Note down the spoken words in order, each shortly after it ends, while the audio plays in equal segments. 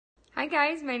Hi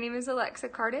guys, my name is Alexa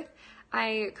Cardiff.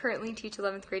 I currently teach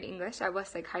 11th grade English at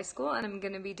Westlake High School, and I'm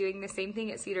going to be doing the same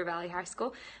thing at Cedar Valley High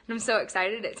School, and I'm so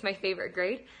excited. It's my favorite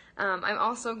grade. I'm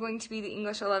also going to be the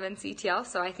English 11 CTL,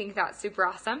 so I think that's super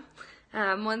awesome.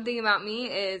 One thing about me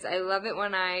is I love it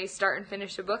when I start and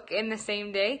finish a book in the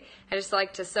same day. I just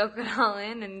like to soak it all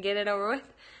in and get it over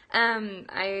with.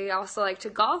 I also like to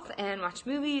golf and watch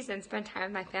movies and spend time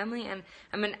with my family, and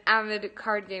I'm an avid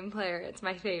card game player. It's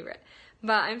my favorite.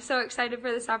 But I'm so excited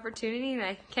for this opportunity, and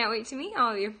I can't wait to meet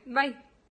all of you. Bye!